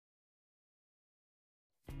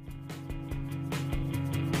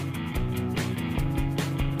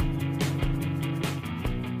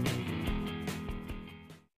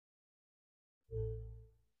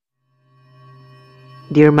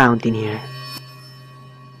Dear mountaineer,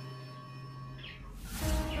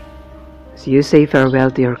 as you say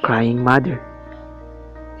farewell to your crying mother,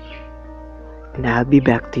 and I'll be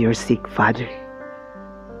back to your sick father.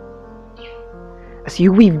 As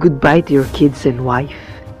you wave goodbye to your kids and wife,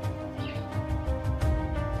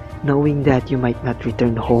 knowing that you might not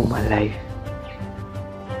return home alive.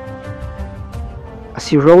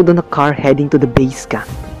 As you rode on a car heading to the base camp,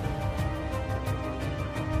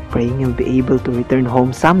 praying you'll be able to return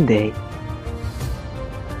home someday.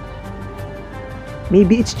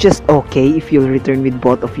 Maybe it's just okay if you'll return with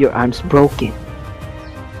both of your arms broken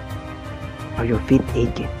or your feet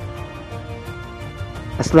aching.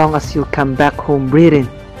 As long as you'll come back home breathing,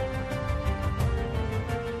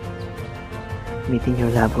 meeting your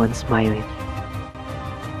loved ones smiling.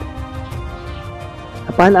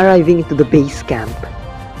 Upon arriving into the base camp,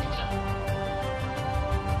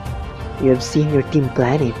 you have seen your team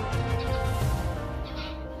planning.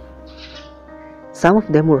 Some of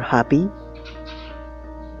them were happy,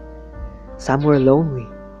 some were lonely,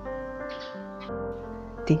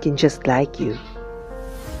 thinking just like you.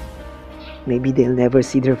 Maybe they'll never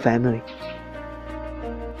see their family.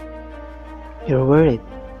 You're worried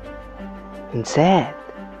and sad,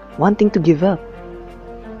 wanting to give up.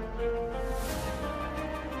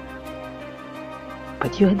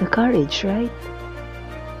 But you had the courage, right?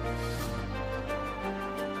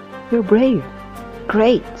 You're brave,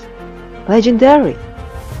 great, legendary.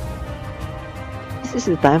 This is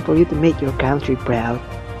the time for you to make your country proud.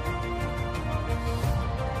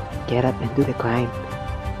 Get up and do the climb.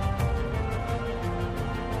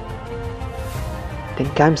 Then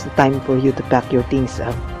comes the time for you to pack your things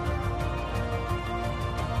up.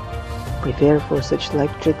 Prepare for such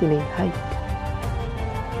life-threatening hike.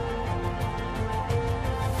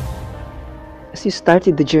 As you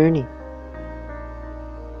started the journey,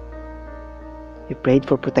 you prayed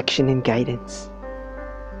for protection and guidance.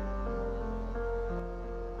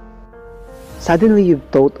 Suddenly you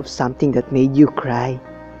thought of something that made you cry.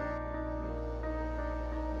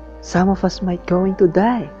 Some of us might going to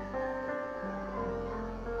die.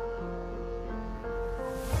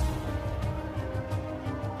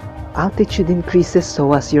 Altitude increases,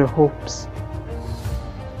 so as your hopes,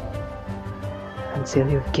 until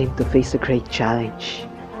you came to face a great challenge.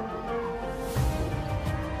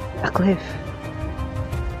 A cliff.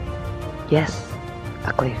 Yes,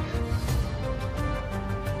 a cliff.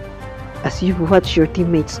 As you watch your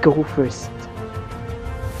teammates go first,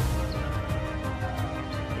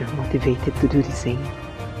 you're motivated to do the same.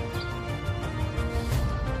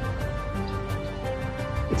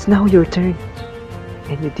 It's now your turn,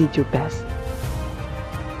 and you did your best.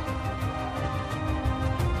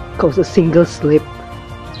 Cause a single slip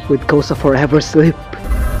would cause a forever slip.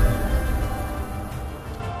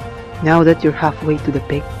 Now that you're halfway to the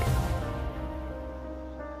peak,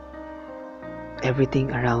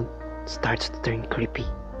 everything around starts to turn creepy.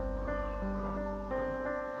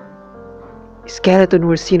 Skeleton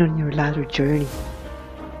were seen on your ladder journey.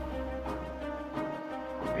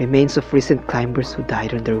 Remains of recent climbers who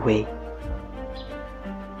died on their way.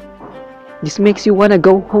 This makes you wanna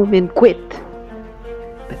go home and quit.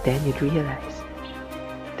 But then you'd realize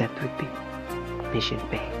that would be mission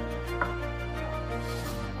failed.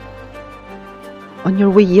 On your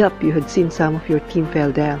way up, you had seen some of your team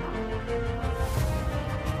fell down.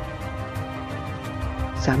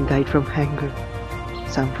 Some died from hunger,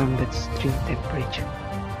 some from that extreme temperature.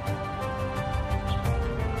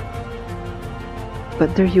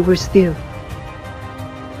 But there you were still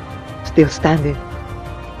standing,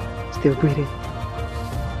 still breathing,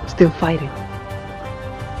 still fighting,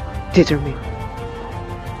 determined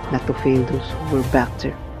not to fail those who were back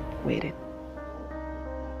there waiting.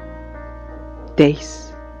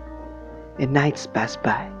 Days and nights passed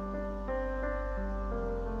by.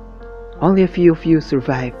 Only a few of you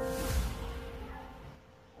survived.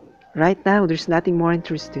 Right now, there's nothing more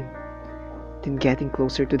interesting than getting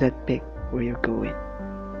closer to that peak where you're going.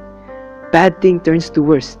 Bad thing turns to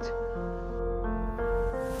worst.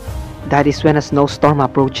 That is when a snowstorm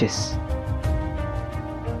approaches.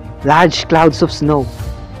 Large clouds of snow,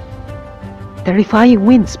 terrifying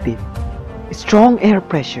wind speed, strong air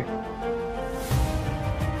pressure.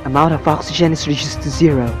 Amount of oxygen is reduced to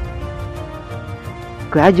zero.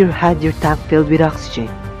 Glad you had your tank filled with oxygen.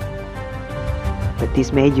 But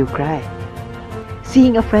this made you cry,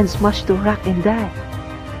 seeing a friend smashed to rock and die.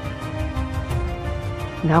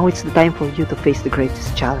 Now it's the time for you to face the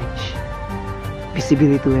greatest challenge.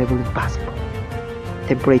 Visibility level impossible.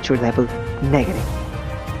 Temperature level negative.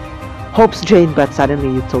 Hopes drained, but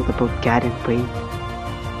suddenly you thought about God and prayed,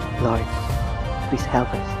 Lord, please help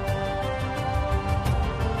us.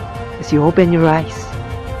 As you open your eyes,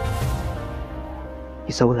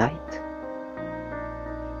 you saw light.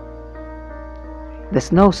 The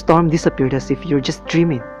snowstorm disappeared as if you're just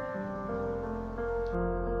dreaming.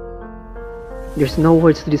 There's no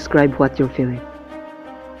words to describe what you're feeling.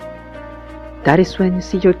 That is when you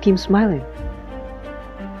see your team smiling,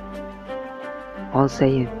 all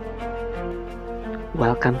saying,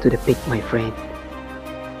 "Welcome to the peak, my friend."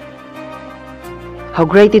 How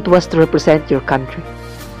great it was to represent your country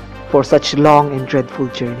for such long and dreadful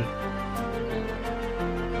journey.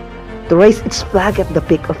 To raise its flag at the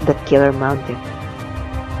peak of that killer mountain,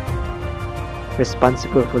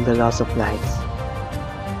 responsible for the loss of lives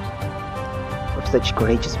of such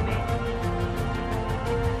courageous men.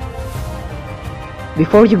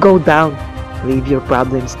 Before you go down, leave your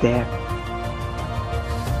problems there.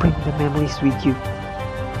 Bring the memories with you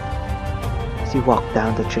as you walk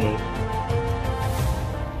down the trail.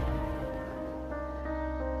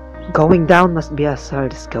 Going down must be as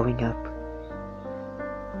hard as going up.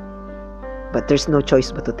 But there's no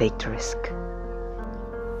choice but to take the risk.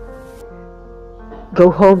 Go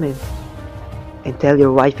home and tell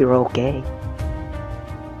your wife you're okay.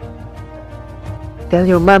 Tell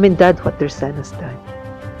your mom and dad what their son has done.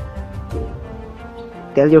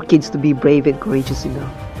 Tell your kids to be brave and courageous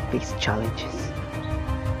enough to face challenges.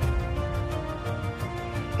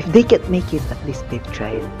 If they can't make it, at least they've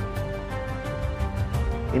tried.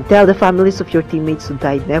 And tell the families of your teammates who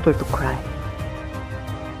died never to cry,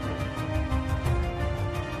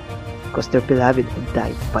 because their beloved had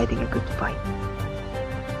died fighting a good fight.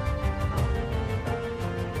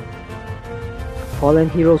 Fallen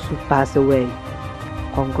heroes who pass away,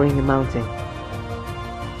 conquering a mountain.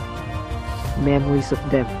 Memories of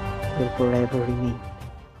them will forever remain.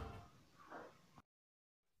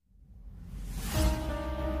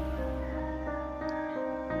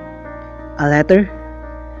 A letter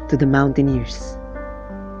to the mountaineers.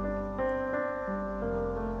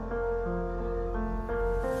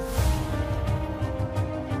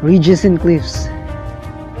 Ridges and cliffs,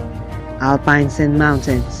 alpines and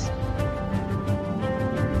mountains.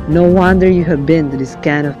 No wonder you have been to this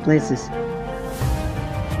kind of places.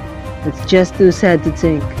 It's just too sad to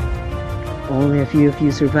think only a few of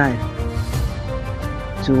you survive.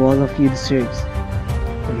 So all of you deserves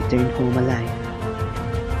to return home alive.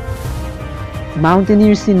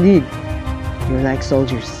 Mountaineers indeed, you're like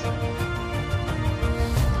soldiers.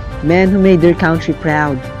 Men who made their country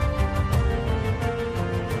proud.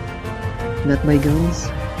 Not by guns,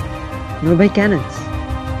 nor by cannons,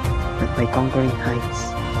 but by conquering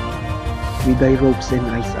heights, with by ropes and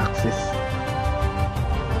ice axes.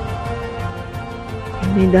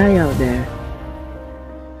 You may die out there,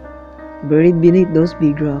 buried beneath those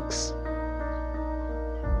big rocks.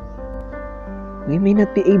 We may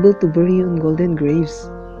not be able to bury you in golden graves,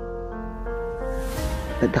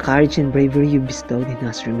 but the courage and bravery you bestowed in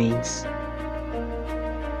us remains.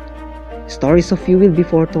 Stories of you will be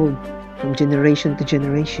foretold from generation to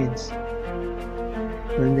generations.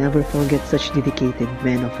 We'll never forget such dedicated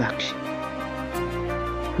men of action,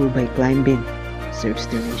 who by climbing serves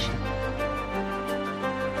their nation.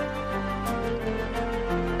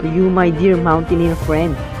 To you, my dear mountaineer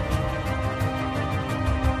friend,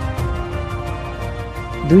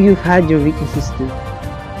 do you had your weaknesses too,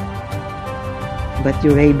 but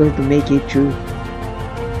you're able to make it through.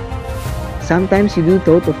 Sometimes you do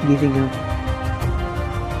thought of giving up,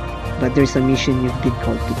 but there's a mission you've been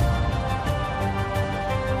called to.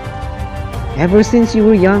 Ever since you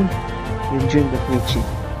were young, you've dreamed of reaching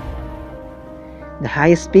the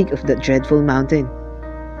highest peak of that dreadful mountain.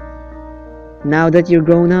 Now that you're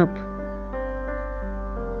grown up,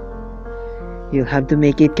 you'll have to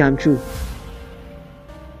make it come true.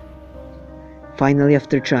 Finally,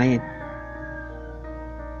 after trying,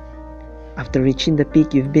 after reaching the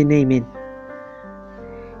peak you've been aiming,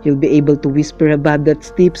 you'll be able to whisper above that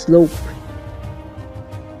steep slope,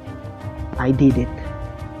 "I did it."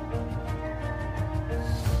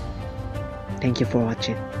 Thank you for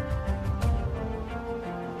watching.